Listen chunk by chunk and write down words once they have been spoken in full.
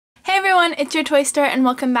everyone, it's your Toy Store and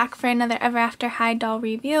welcome back for another Ever After High doll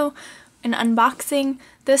review and unboxing.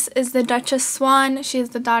 This is the Duchess Swan. She is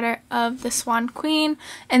the daughter of the Swan Queen,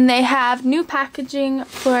 and they have new packaging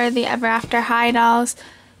for the Ever After High dolls.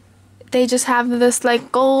 They just have this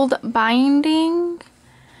like gold binding.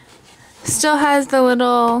 Still has the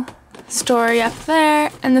little story up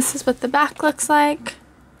there, and this is what the back looks like.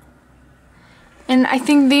 And I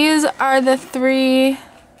think these are the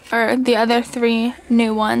other three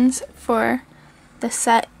new ones for the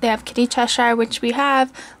set. They have Kitty Cheshire, which we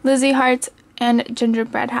have, Lizzie Hearts, and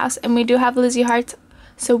Gingerbread House. And we do have Lizzie Hearts,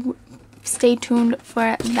 so stay tuned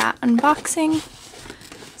for that unboxing.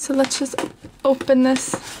 So let's just open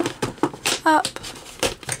this up.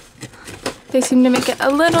 They seem to make it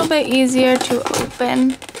a little bit easier to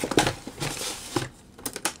open.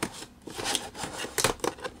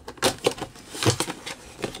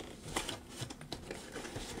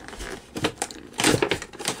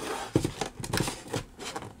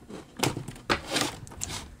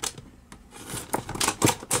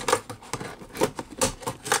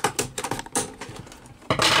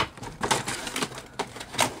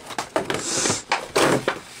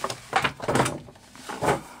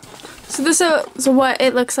 So this is what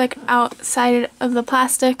it looks like outside of the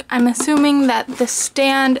plastic. I'm assuming that the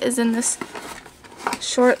stand is in this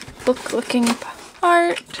short book looking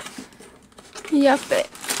part. Yep, it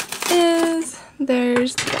is.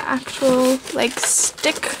 There's the actual like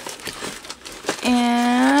stick,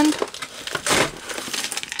 and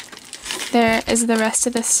there is the rest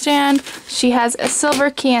of the stand. She has a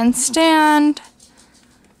silver key and stand.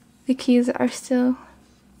 The keys are still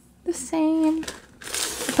the same.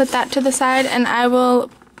 Put that to the side, and I will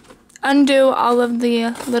undo all of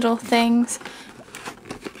the little things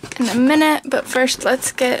in a minute, but first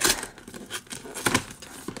let's get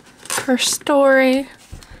her story,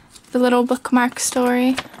 the little bookmark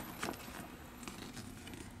story.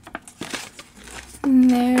 And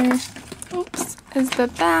there, oops, is the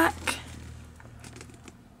back.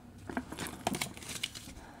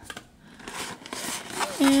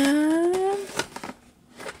 And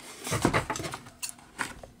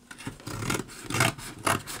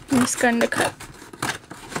I'm just going to cut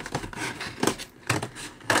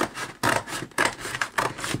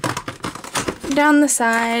down the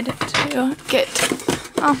side to get,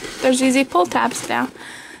 oh, there's easy pull tabs now.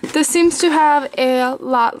 This seems to have a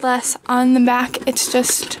lot less on the back. It's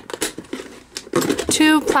just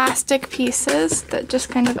two plastic pieces that just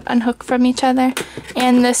kind of unhook from each other,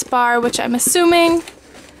 and this bar, which I'm assuming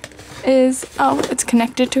is, oh, it's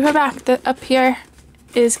connected to her back. The up here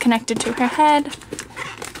is connected to her head.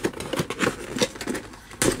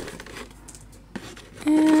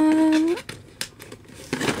 And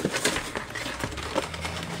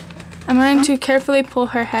I'm going to carefully pull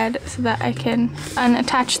her head so that I can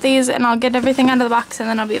unattach these, and I'll get everything out of the box and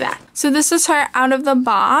then I'll be back. So this is her out of the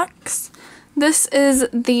box. This is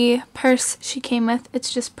the purse she came with.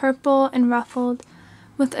 It's just purple and ruffled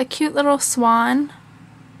with a cute little swan.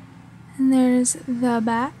 And there's the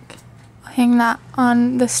back. I'll hang that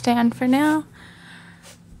on the stand for now.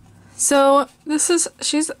 So this is,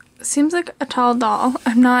 seems like a tall doll.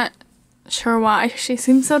 I'm not sure why she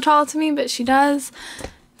seems so tall to me, but she does.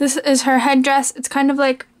 This is her headdress. It's kind of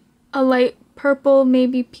like a light purple,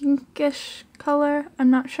 maybe pinkish color. I'm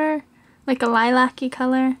not sure. Like a lilac-y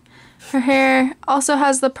color. Her hair also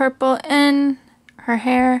has the purple in her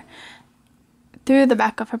hair through the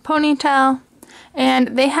back of her ponytail.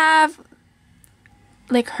 And they have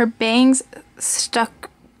like her bangs stuck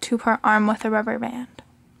to her arm with a rubber band.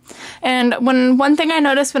 And one thing I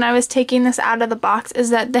noticed when I was taking this out of the box is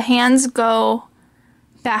that the hands go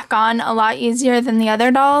back on a lot easier than the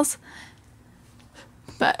other dolls.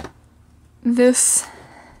 But this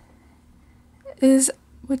is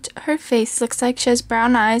what her face looks like. She has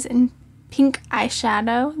brown eyes and pink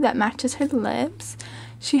eyeshadow that matches her lips.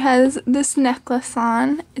 She has this necklace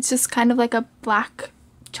on. It's just kind of like a black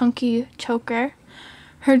chunky choker.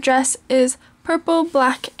 Her dress is purple,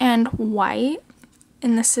 black, and white.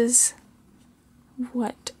 And this is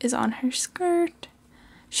what is on her skirt.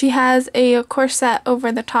 She has a corset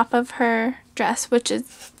over the top of her dress, which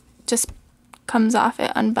is just comes off.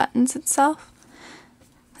 It unbuttons itself.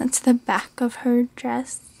 That's the back of her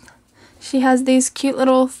dress. She has these cute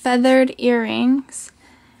little feathered earrings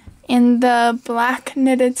and the black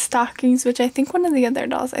knitted stockings, which I think one of the other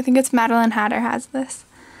dolls, I think it's Madeline Hatter, has this.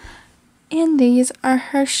 And these are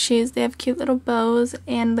her shoes. They have cute little bows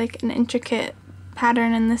and like an intricate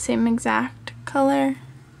pattern in the same exact color.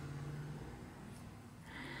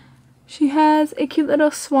 She has a cute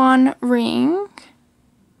little swan ring.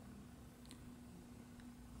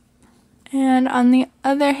 And on the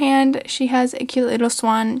other hand, she has a cute little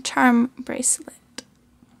swan charm bracelet.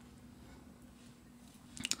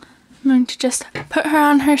 I'm going to just put her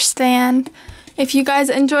on her stand. If you guys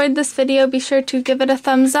enjoyed this video, be sure to give it a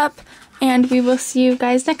thumbs up, and we will see you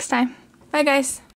guys next time. Bye, guys.